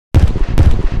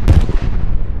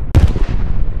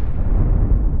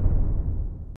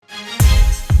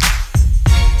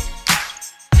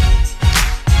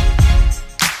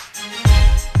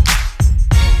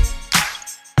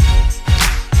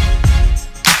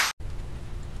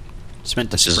Just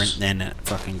meant to sprint then and it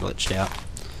fucking glitched out.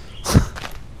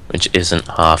 Which isn't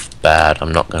half bad.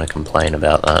 I'm not going to complain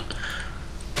about that.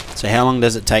 So how long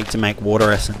does it take to make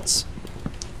water essence?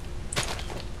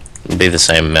 It'll be the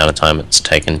same amount of time it's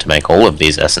taken to make all of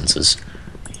these essences.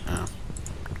 Oh.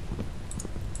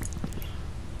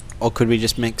 Or could we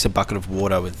just mix a bucket of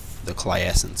water with the clay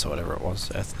essence or whatever it was?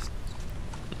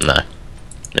 No.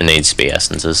 It needs to be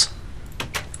essences.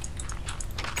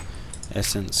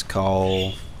 Essence,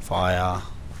 coal, fire,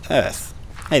 earth.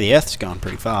 Hey, the earth's going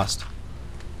pretty fast.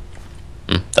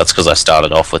 That's because I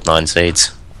started off with 9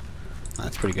 seeds.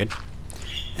 That's pretty good.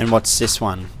 And what's this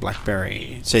one?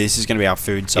 Blackberry. So this is going to be our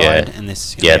food side, and this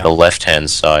is going to be the left-hand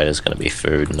side is going to be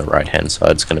food, and the right-hand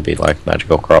side is going to be like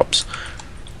magical crops.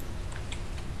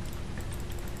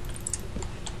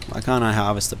 Why can't I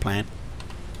harvest the plant?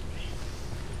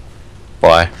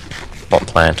 Why? What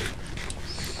plant?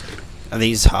 Are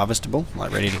these harvestable?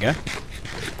 Like ready to go?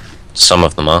 Some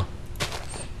of them are.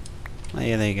 Oh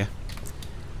yeah, there you go.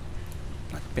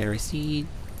 Blackberry seed.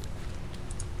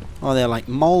 Oh, they're like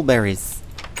mulberries.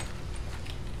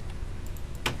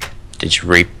 Did you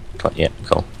reap? Yeah,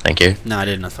 cool. Thank you. No, I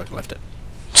didn't. I fucking left it.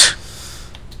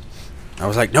 I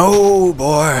was like, no,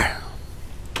 boy.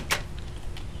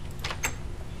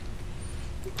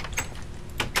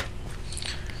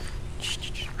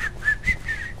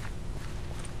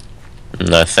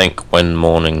 And I think when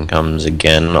morning comes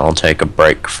again, I'll take a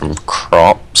break from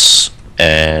crops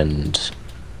and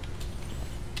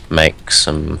make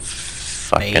some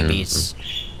fucking Babies.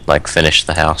 like finish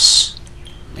the house.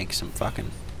 Make some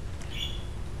fucking.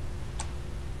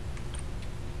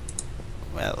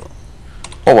 Well.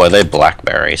 Oh, were they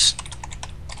blackberries?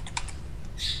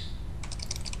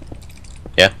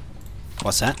 Yeah,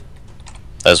 What's that?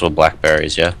 those were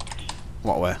blackberries. Yeah,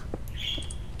 What were?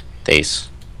 these.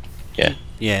 Yeah,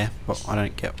 Yeah, but I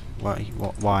don't get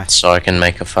why. so I can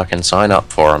make a fucking sign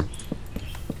up for them.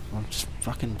 Well, just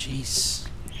fucking jeez.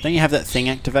 Don't you have that thing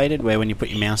activated where when you put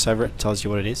your mouse over it, it tells you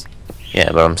what it is?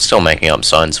 Yeah, but I'm still making up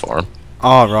signs for them.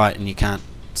 Oh, right, and you can't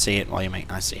see it while you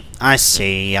make. I see. I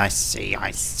see. I see.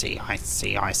 I see. I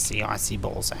see. I see. I see.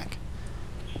 Ballsack.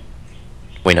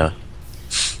 We know.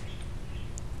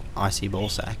 I see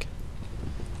ballsack.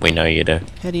 We know you do.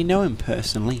 How do you know him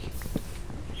personally?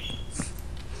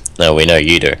 No, we know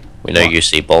you do. We know What? you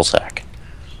see ballsack.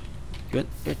 But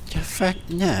the fact,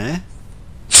 no.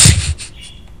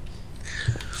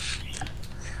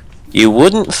 You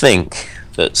wouldn't think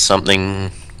that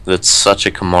something that's such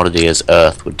a commodity as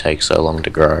Earth would take so long to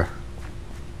grow.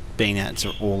 Being that it's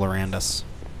all around us.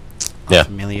 Yeah.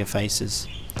 Familiar faces.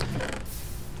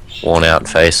 Worn out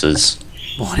faces.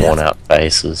 Worn out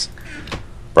faces.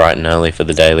 Bright and early for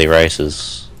the daily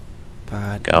races.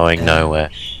 But Going nowhere.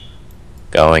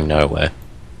 Going nowhere.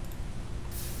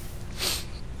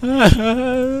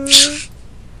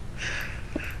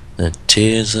 The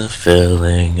tears are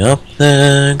filling up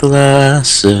their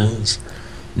glasses.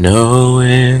 No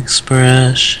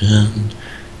expression.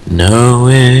 No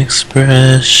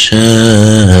expression.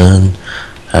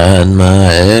 At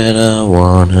my head I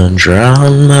wanna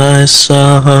drown my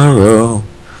sorrow.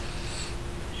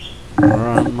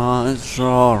 Run my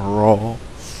sorrow.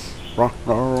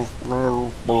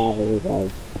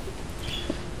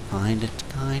 Find it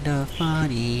kind of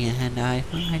funny and I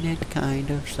find it kind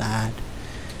of sad.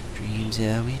 Dreams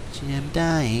of which I'm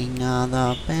dying are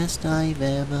the best I've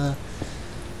ever.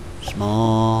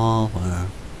 Small world.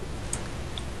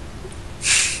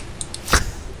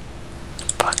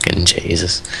 Fucking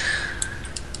Jesus.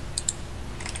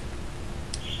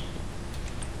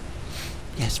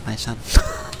 Yes, my son.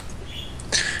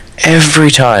 Every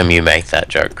time you make that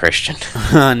joke, Christian.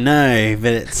 Oh no,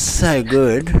 but it's so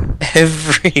good.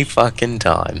 Every fucking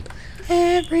time.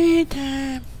 Every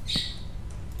time.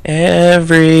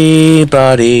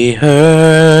 Everybody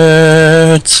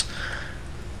hurts.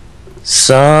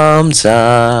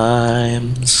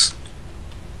 Sometimes.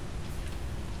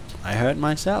 I hurt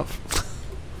myself.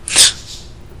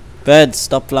 Birds,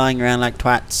 stop flying around like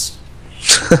twats.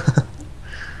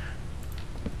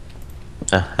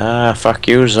 Fuck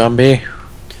you, zombie.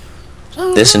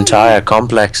 This entire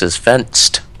complex is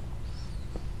fenced.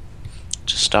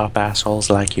 To stop assholes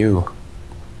like you.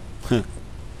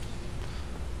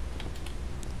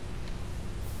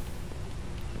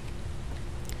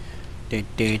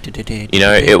 You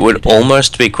know, it would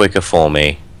almost be quicker for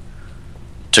me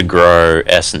to grow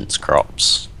essence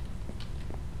crops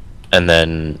and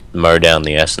then mow down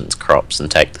the essence crops and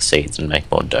take the seeds and make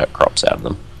more dirt crops out of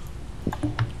them.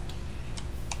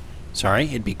 Sorry,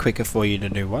 it'd be quicker for you to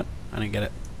do what? I don't get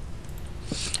it.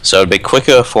 So it'd be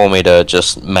quicker for me to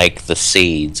just make the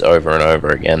seeds over and over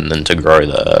again than to grow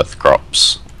the earth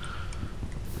crops.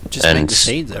 Just make the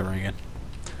seeds over again.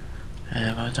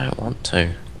 I don't want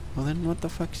to. Well then, what the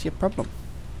fuck's your problem?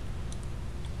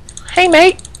 Hey,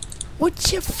 mate!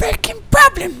 What's your freaking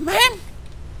problem, man?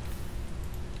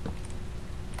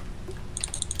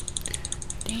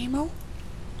 Demo?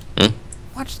 Hmm?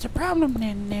 What's the problem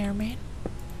then there, man?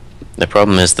 The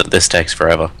problem is that this takes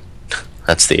forever.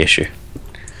 That's the issue.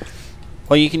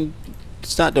 Well, you can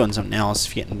start doing something else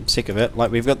if you're getting sick of it.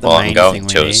 Like, we've got the Well, main I'm going thing we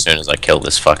to need. as soon as I kill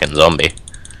this fucking zombie.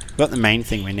 We've got the main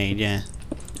thing we need, yeah.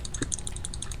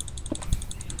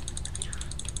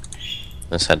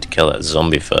 I just had to kill that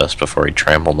zombie first before he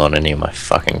trampled on any of my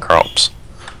fucking crops.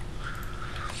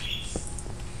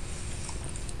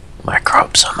 My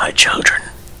crops are my children.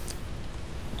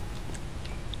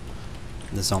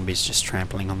 The zombie's just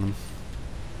trampling on them.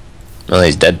 Well,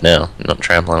 he's dead now. I'm not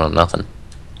trampling on nothing.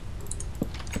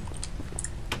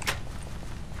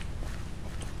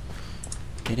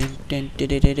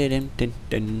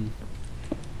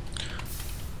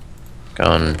 Go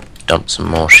and dump some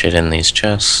more shit in these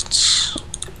chests.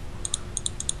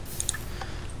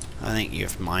 I think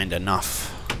you've mined enough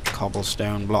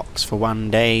cobblestone blocks for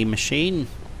one day, machine.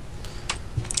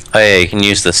 Oh yeah, you can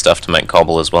use this stuff to make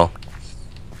cobble as well.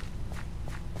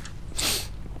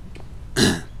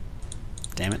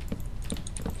 Damn it.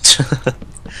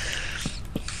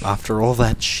 After all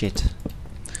that shit.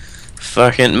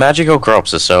 Fucking magical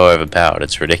crops are so overpowered,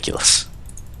 it's ridiculous.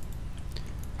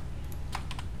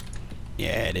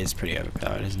 Yeah, it is pretty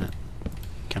overpowered, isn't it?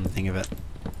 Come to think of it.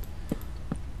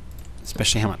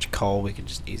 Especially how much coal we can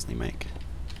just easily make.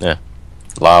 Yeah.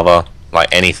 Lava, like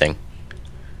anything.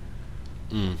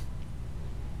 Mm.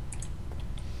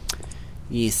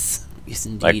 Yes. Yes,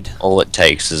 Like, indeed. all it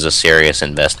takes is a serious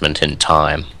investment in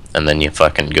time, and then you're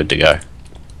fucking good to go.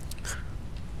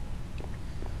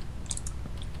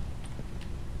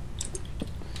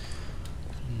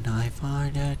 And I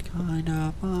find it kind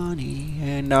of funny,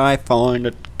 and I find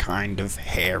it kind of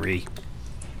hairy.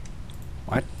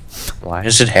 What? Why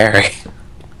is it hairy?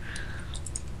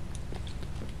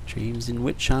 Dreams in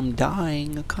which I'm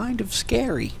dying are kind of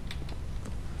scary.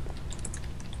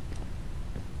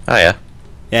 Oh yeah,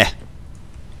 Yeah.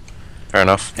 fair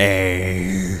enough.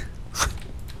 Every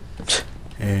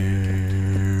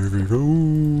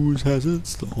rose has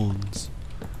its thorns.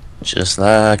 Just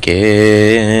like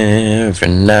every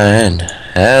night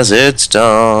has its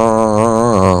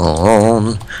dawn.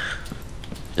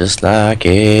 Just like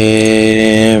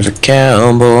every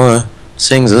cowboy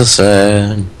sings a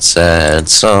sad, sad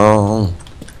song.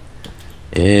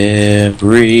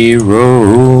 Every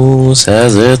rose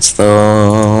has its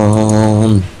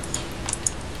thorn.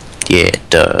 Yeah, it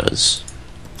does.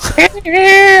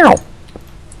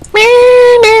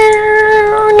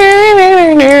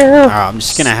 I'm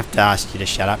just gonna have to ask you to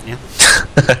shut up now.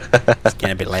 It's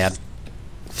getting a bit loud.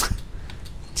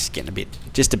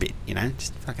 Just a bit, you know,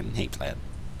 just fucking heaps loud.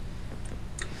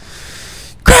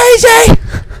 Crazy!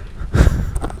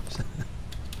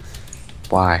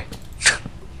 Why?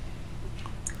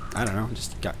 I don't know,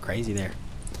 just got crazy there.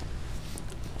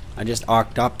 I just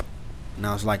arced up, and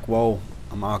I was like, whoa,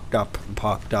 I'm arced up, I'm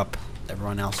parked up.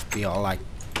 Everyone else would be all like,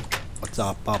 what's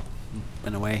up,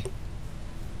 and away.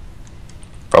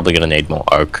 Probably gonna need more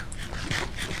oak.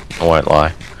 I won't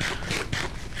lie.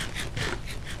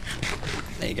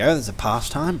 There you go, there's a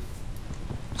pastime.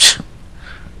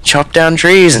 Chop down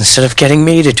trees instead of getting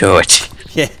me to do it.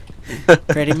 Yeah,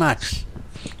 pretty much.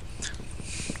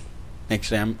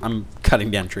 Actually, I'm cutting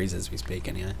down trees as we speak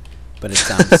anyway. But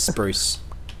it's spruce.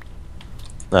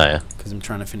 Oh yeah. Because I'm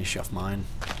trying to finish off mine.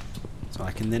 So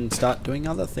I can then start doing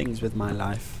other things with my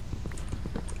life.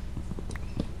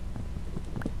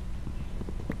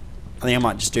 I think I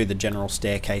might just do the general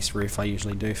staircase roof I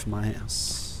usually do for my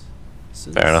house.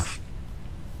 Fair enough.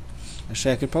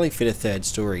 Actually, I could probably fit a third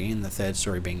story in, the third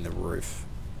story being the roof.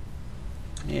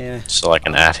 Yeah. So like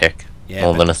an attic. Yeah,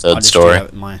 More than a I'll third just story. do that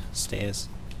with my stairs.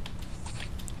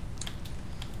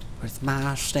 With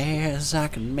my stairs, I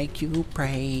can make you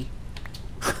pray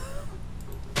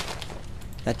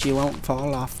that you won't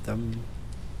fall off them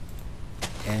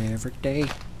every day.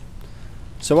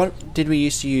 So what did we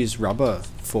used to use rubber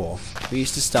for? We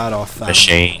used to start off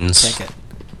Machines. Check it.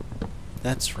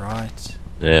 That's right.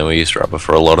 Yeah, we used rubber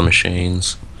for a lot of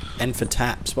machines. And for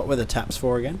taps, what were the taps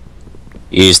for again?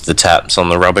 Used the taps on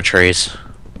the rubber trees.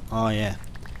 Oh yeah.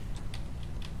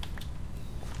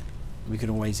 We could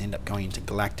always end up going into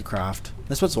Galacticraft.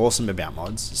 That's what's awesome about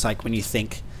mods. It's like when you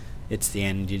think it's the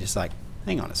end, you're just like,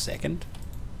 hang on a second.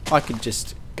 I could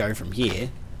just go from here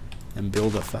and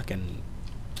build a fucking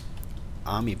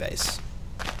army base.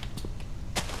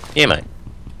 Yeah, mate.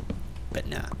 But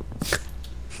nah.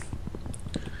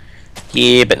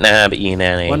 Yeah, but nah, but you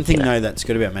know. One thing though that's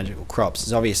good about magical crops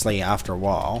is obviously after a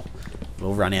while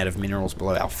we'll run out of minerals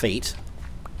below our feet.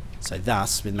 So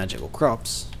thus, with magical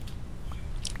crops,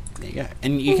 there you go.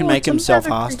 And you can make them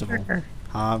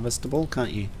self-harvestable,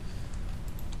 can't you?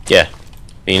 Yeah.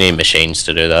 You need machines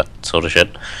to do that sort of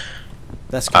shit.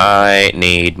 That's good. I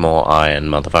need more iron,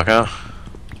 motherfucker.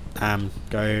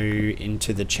 Go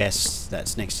into the chest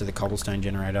that's next to the cobblestone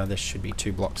generator. There should be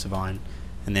 2 blocks of iron.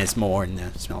 And there's more in the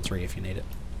smeltery if you need it.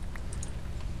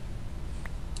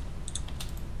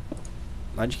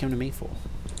 Why'd you come to me for?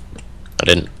 I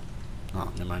didn't.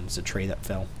 Oh, never mind. It's a tree that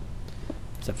fell.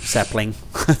 It's a sapling.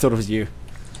 I thought it was you.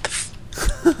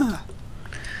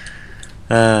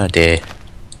 Ah, dear.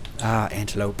 Ah,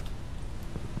 antelope.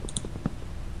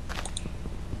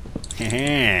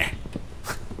 Heh.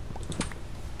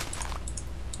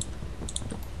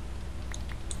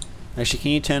 Actually,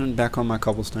 can you turn back on my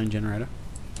cobblestone generator?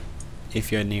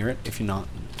 If you're near it. If you're not,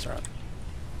 it's alright.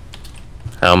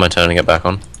 How am I turning it back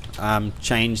on?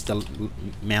 Change the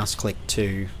mouse click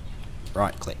to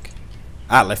right click.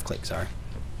 Ah, left click, sorry.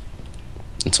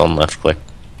 It's on left click.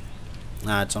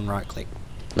 No, it's on right click.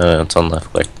 No, it's on left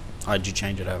click. Oh, did you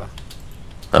change it over?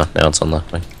 Oh, now it's on left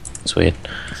click. It's weird.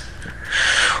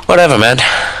 Whatever, man.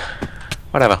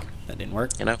 Whatever. That didn't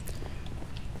work. You know?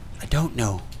 I don't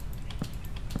know.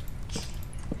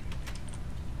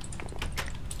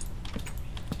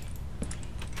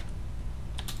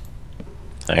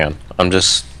 Hang on. I'm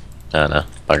just... Oh, no.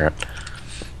 Bugger it.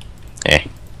 Eh.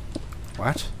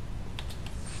 What?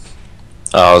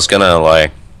 Oh, I was gonna,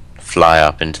 like, fly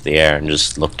up into the air and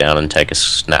just look down and take a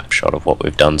snapshot of what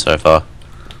we've done so far.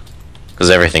 Because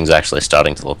everything's actually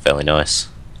starting to look fairly nice.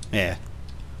 Yeah.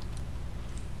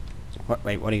 What?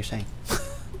 Wait, what are you saying?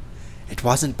 It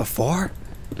wasn't before?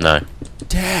 No.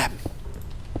 Damn.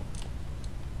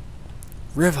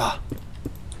 River.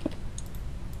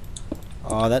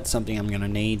 Oh, that's something I'm gonna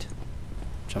need.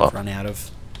 Which I've run out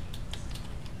of.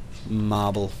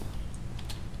 Marble.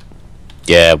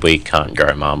 Yeah, we can't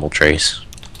grow marble trees.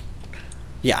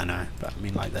 Yeah, I know, but I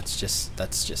mean, like, that's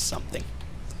just something.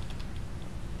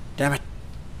 Damn it.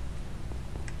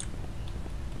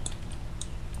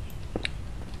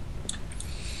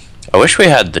 I wish we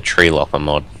had the tree lopper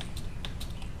mod.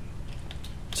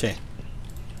 See.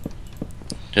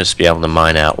 Just be able to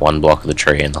mine out 1 block of the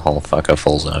tree and the whole fucker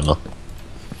falls over.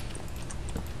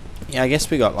 Yeah, I guess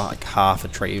we got like half a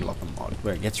tree lopper mod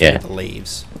where it gets rid of the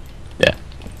leaves. Yeah.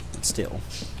 But still.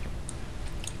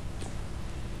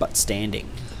 But standing.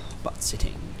 But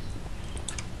sitting.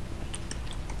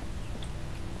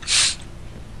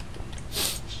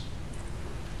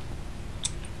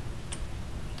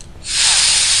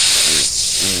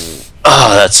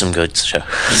 Oh, that's some good stuff.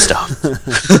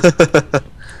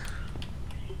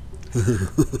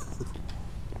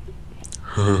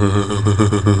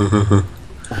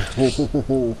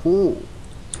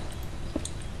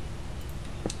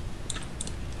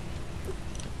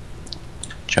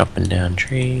 Chopping down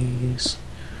trees.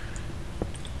 I'm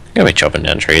gonna be chopping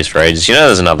down trees for ages. You know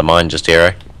there's another mine just here,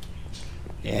 eh?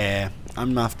 Yeah,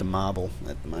 I'm after marble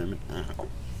at the moment.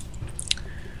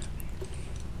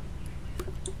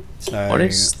 So, what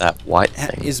is that white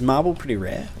thing? Is marble pretty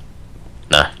rare?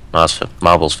 No,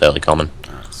 marble's fairly common.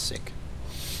 Oh, sick.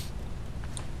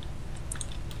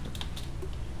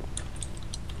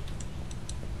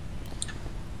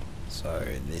 So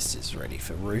this is ready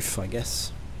for roof, I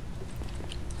guess.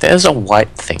 There's a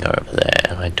white thing over there,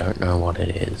 and I don't know what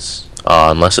it is. Oh,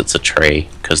 unless it's a tree,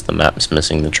 because the map's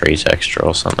missing the tree texture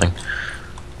or something.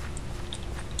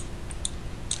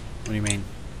 What do you mean?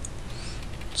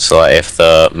 So like, if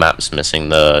the map's missing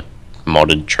the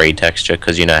modded tree texture,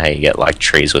 because you know how you get like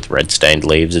trees with red stained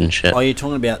leaves and shit? Oh, you're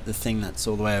talking about the thing that's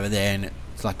all the way over there, and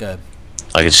it's like a...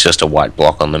 Like it's just a white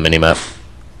block on the minimap.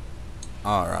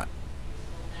 Oh, right.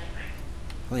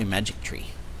 Probably a magic tree.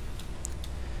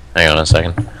 Hang on a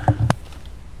second.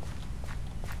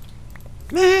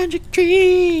 Magic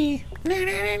tree!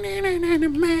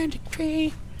 Magic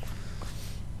tree!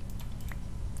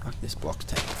 Fuck, this block's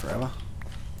taking forever.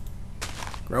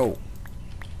 Grow.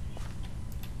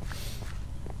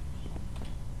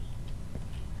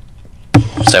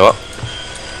 Say what?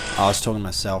 I was talking to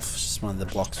myself, just one of the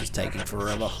blocks was taking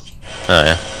forever Oh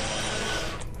yeah.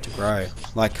 to grow.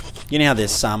 Like, you know how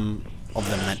there's some of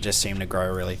them that just seem to grow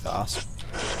really fast?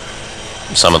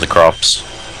 Some of the crops.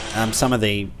 Some of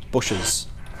the bushes.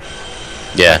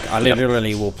 Yeah. Like, I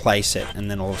literally will place it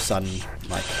and then all of a sudden,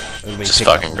 like, it'll be just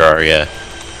fucking grow, yeah.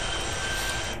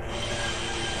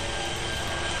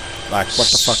 Like, what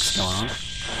the fuck's going on?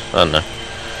 I don't know.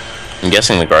 I'm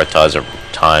guessing the growth times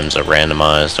are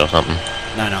randomized or something.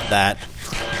 No, not that.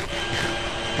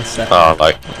 What's that? Oh,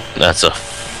 like, that's a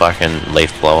fucking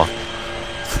leaf blower.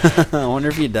 I wonder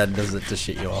if your dad does it to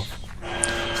shit you off.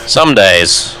 Some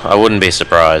days, I wouldn't be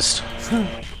surprised.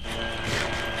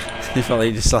 He's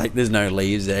probably just like, there's no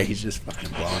leaves there, he's just fucking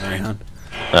blowing around.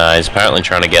 He's apparently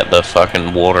trying to get the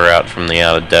fucking water out from the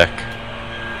outer deck.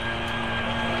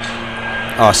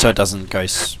 Oh, so it doesn't go like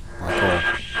all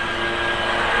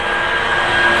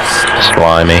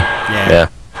Slimy. Yeah.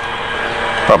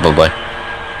 Probably.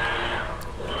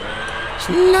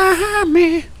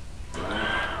 slimy.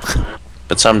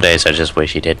 But some days I just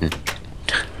wish he didn't.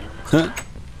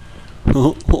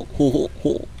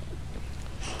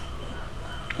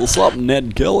 What's up,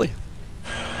 Ned Kelly?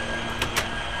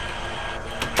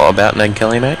 What about Ned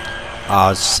Kelly, mate? I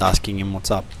was just asking him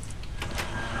what's up.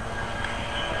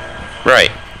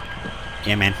 Right.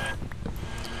 Yeah, man.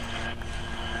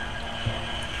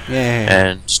 Yeah.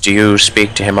 And do you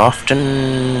speak to him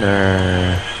often,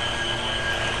 or...?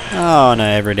 Oh, on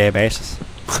an everyday basis.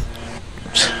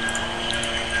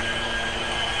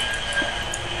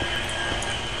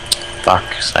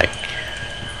 Fuck's sake.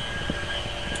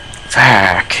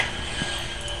 Fuck.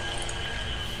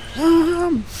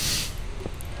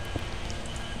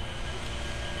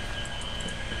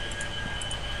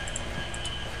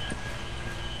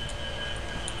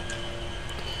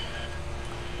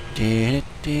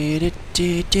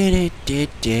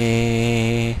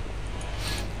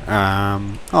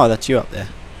 Oh, that's you up there.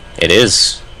 It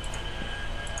is.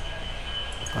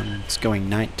 And it's going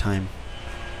nighttime.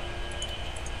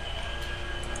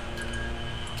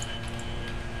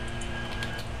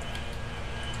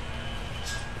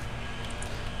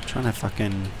 Trying to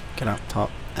fucking get up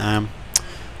top.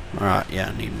 Alright,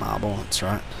 yeah, I need marble, that's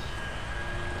right.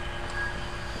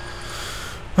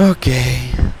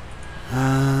 Okay.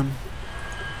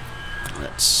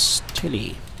 Let's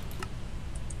chili.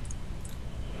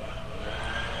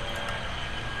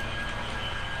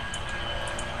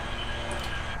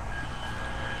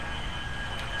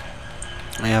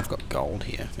 Yeah, I've got gold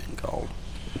here, and gold.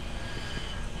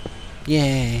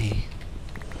 Yay!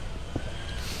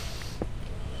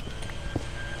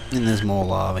 And there's more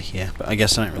lava here, but I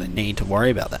guess I don't really need to worry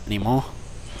about that anymore.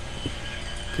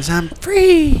 Because I'm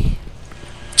free!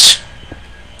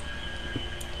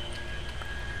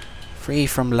 Free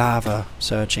from lava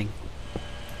searching.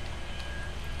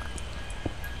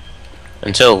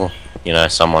 Until, you know,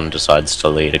 someone decides to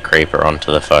lead a creeper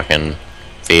onto the fucking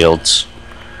fields.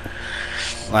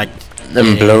 Like,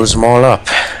 Then blows them all up.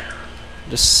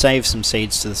 just save some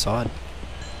seeds to the side.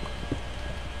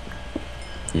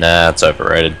 Nah, it's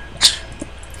overrated.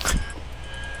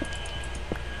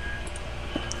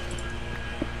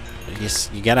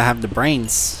 You gotta have the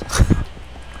brains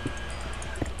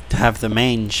to have the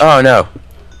mange. Oh no.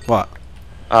 What?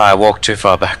 Oh, I walked too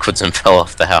far backwards and fell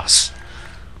off the house.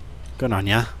 Good on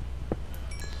ya.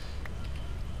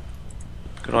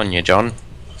 Good on you, John.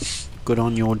 Good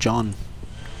on your John.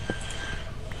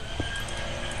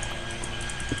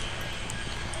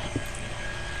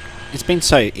 It's been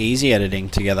so easy editing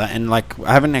together, and like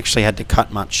I haven't actually had to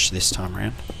cut much this time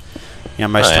around. You know,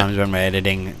 most times when we're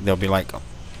editing, there'll be like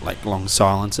long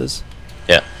silences.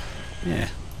 Yeah. Yeah,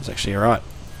 it's actually alright.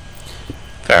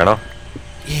 Fair enough.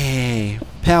 Yeah,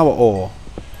 power ore.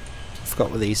 I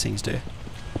forgot what these things do.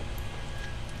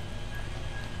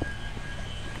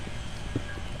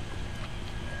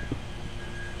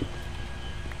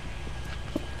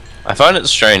 I find it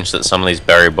strange that some of these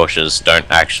berry bushes don't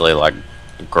actually, like,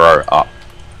 grow up.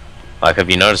 Like, have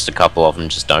you noticed a couple of them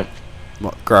just don't?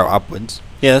 What, grow upwards?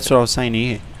 Yeah, that's what I was saying to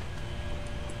you.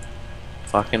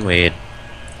 Fucking weird.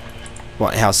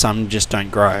 What, how some just don't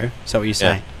grow? Is that what you're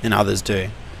saying? And others do?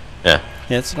 Yeah.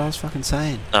 Yeah, that's what I was fucking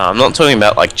saying. No, I'm not talking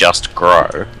about, like, just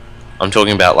grow. I'm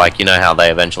talking about, like, you know how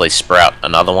they eventually sprout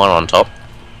another one on top?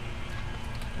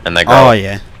 And they grow. Oh,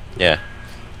 yeah. Yeah.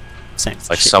 Same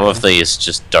Like, shit, some of really. these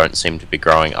just don't seem to be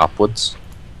growing upwards.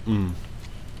 Mm.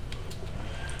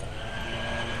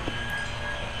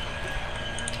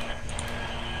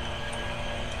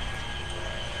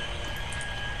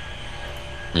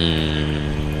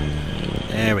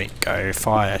 There we go,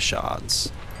 fire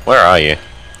shards. Where are you?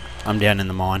 I'm down in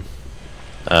the mine.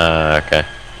 Okay.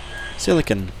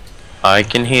 Silicon. I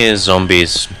can hear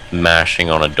zombies mashing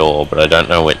on a door, but I don't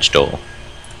know which door.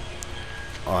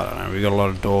 I don't know, we got a lot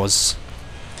of doors.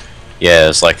 Yeah,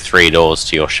 there's like 3 doors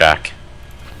to your shack.